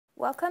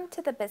Welcome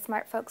to the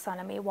Bismart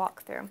Folksonomy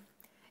walkthrough.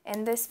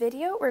 In this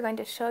video, we're going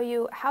to show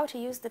you how to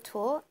use the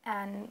tool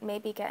and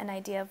maybe get an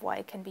idea of what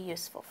it can be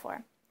useful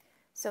for.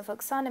 So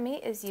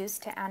Folksonomy is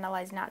used to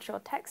analyze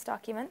natural text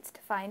documents to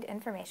find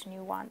information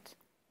you want.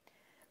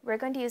 We're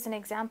going to use an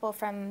example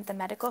from the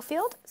medical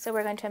field. So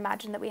we're going to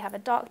imagine that we have a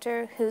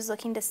doctor who's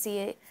looking to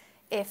see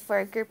if for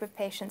a group of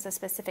patients a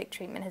specific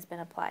treatment has been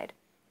applied.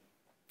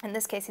 In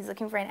this case, he's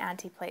looking for an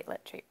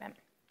antiplatelet treatment.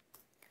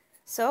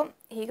 So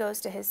he goes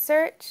to his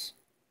search.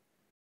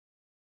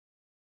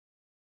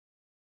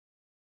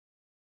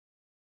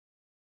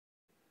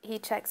 He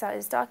checks out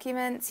his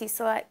documents, he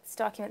selects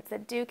documents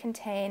that do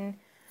contain,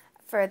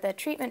 for the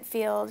treatment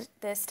field,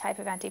 this type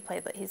of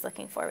antiplatelet he's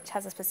looking for, which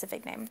has a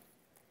specific name.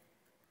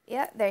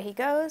 Yeah, there he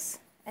goes,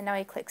 and now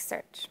he clicks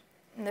search.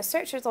 In the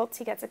search results,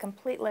 he gets a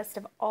complete list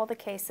of all the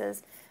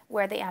cases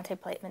where the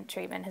antiplatelet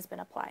treatment has been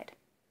applied.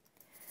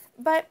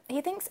 But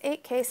he thinks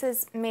 8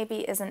 cases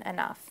maybe isn't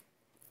enough.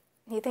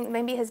 He thinks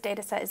maybe his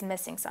data set is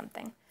missing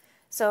something.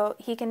 So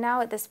he can now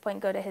at this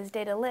point go to his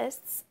data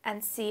lists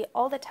and see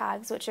all the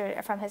tags which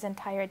are from his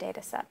entire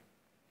data set.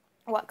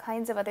 What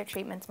kinds of other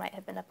treatments might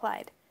have been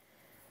applied.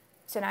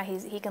 So now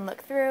he can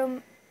look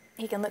through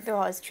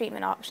all his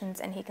treatment options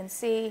and he can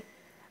see,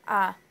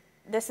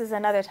 this is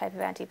another type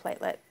of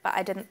antiplatelet, but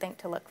I didn't think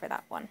to look for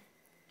that one.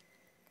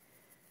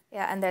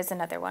 Yeah, and there's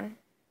another one.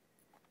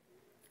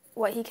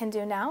 What he can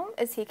do now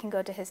is he can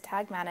go to his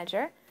tag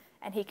manager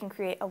and he can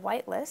create a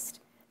whitelist.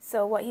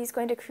 So what he's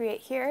going to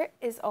create here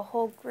is a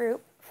whole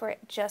group for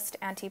just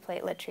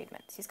antiplatelet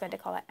treatments. He's going to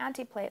call it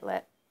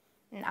antiplatelet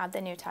and add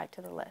the new tag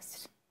to the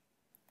list.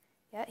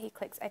 Yeah, he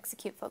clicks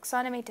execute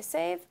Folksonomy to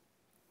save,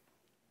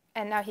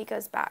 and now he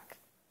goes back.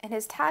 In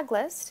his tag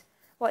list,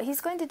 what he's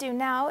going to do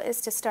now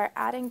is to start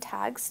adding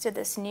tags to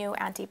this new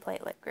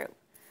antiplatelet group.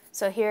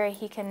 So here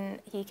he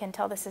can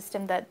tell the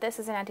system that this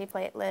is an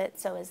antiplatelet,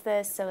 so is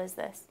this, so is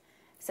this.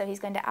 So he's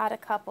going to add a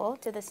couple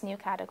to this new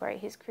category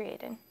he's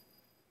creating.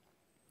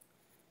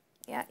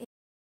 Yeah.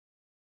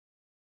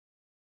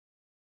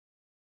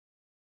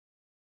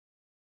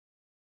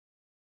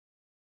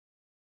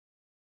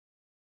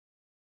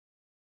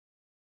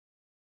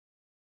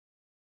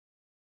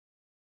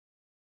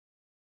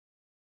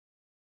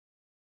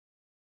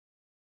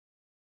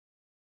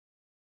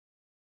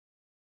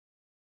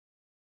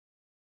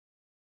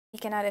 He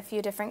can add a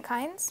few different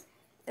kinds,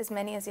 as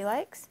many as he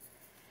likes.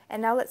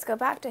 And now let's go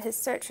back to his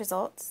search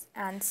results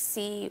and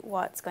see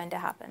what's going to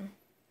happen.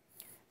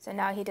 So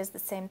now he does the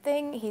same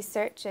thing. He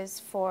searches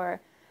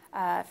for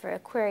a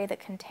query that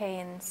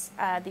contains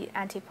the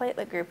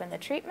antiplatelet group in the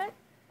treatment.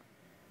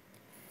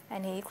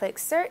 And he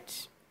clicks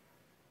search.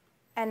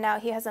 And now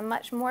he has a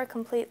much more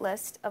complete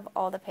list of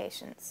all the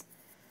patients.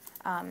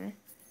 And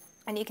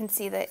you can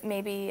see that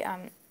maybe,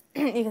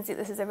 you can see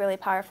this is a really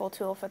powerful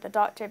tool for the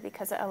doctor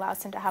because it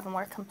allows him to have a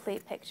more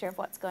complete picture of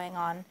what's going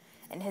on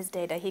in his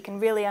data. He can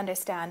really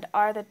understand,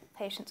 are the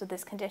patients with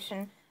this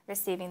condition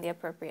receiving the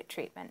appropriate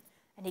treatment?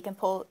 And he can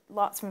pull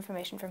lots of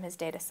information from his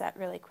data set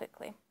really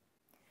quickly.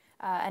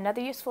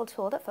 Another useful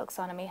tool that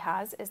Folksonomy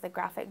has is the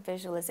graphic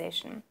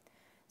visualization.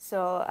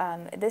 So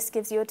this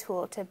gives you a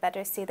tool to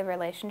better see the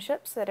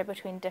relationships that are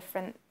between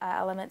different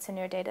elements in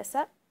your data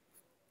set.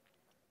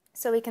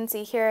 So we can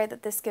see here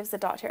that this gives the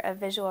doctor a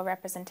visual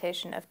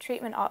representation of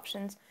treatment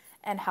options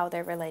and how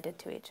they're related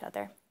to each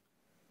other.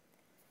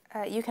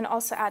 You can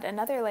also add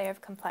another layer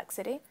of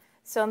complexity.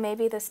 So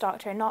maybe this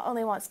doctor not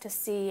only wants to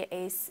see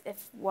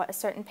what a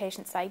certain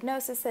patient's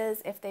diagnosis is,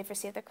 if they've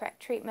received the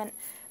correct treatment,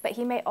 but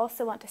he may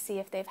also want to see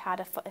if they've had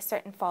a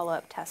certain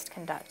follow-up test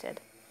conducted.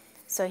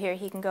 So here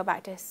he can go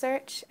back to his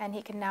search and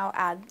he can now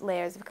add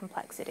layers of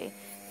complexity.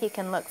 He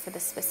can look for the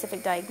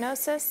specific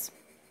diagnosis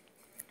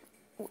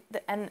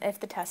and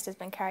if the test has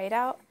been carried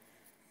out.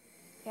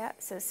 Yeah,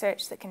 so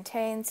search that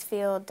contains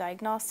field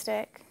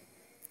diagnostic.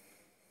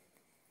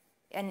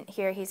 And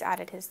here he's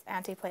added his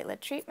antiplatelet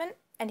treatment.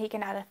 And he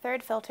can add a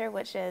third filter,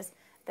 which is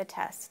the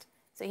test.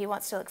 So he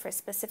wants to look for a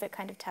specific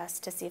kind of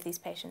test to see if these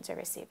patients are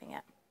receiving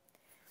it.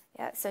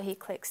 Yeah, so he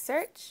clicks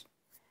search,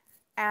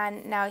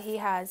 and now he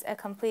has a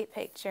complete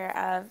picture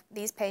of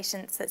these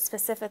patients that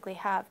specifically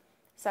have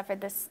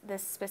suffered this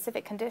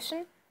specific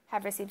condition,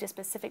 have received a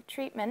specific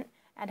treatment,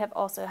 and have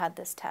also had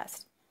this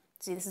test.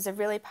 So this is a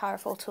really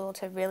powerful tool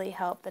to really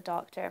help the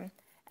doctor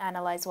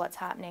analyze what's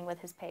happening with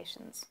his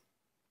patients.